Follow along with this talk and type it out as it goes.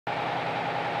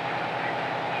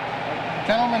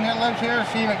gentleman that lives here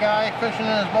seen a guy fishing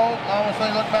in his boat. All of a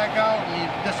sudden, he looked back out and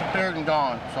he disappeared and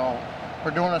gone. So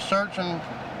we're doing a search and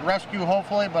rescue,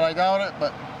 hopefully, but I doubt it.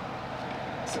 But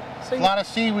a lot of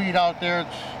seaweed out there.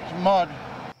 It's mud.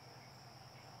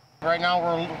 Right now,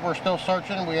 we're still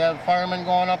searching. We have firemen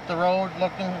going up the road,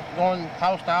 going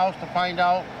house to house to find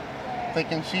out if they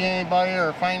can see anybody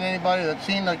or find anybody that's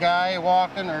seen the guy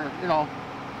walking, or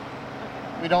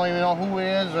we don't even know who he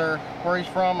is or where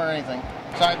he's from or anything.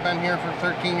 So I've been here for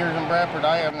 13 years in Bradford.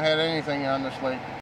 I haven't had anything on this lake.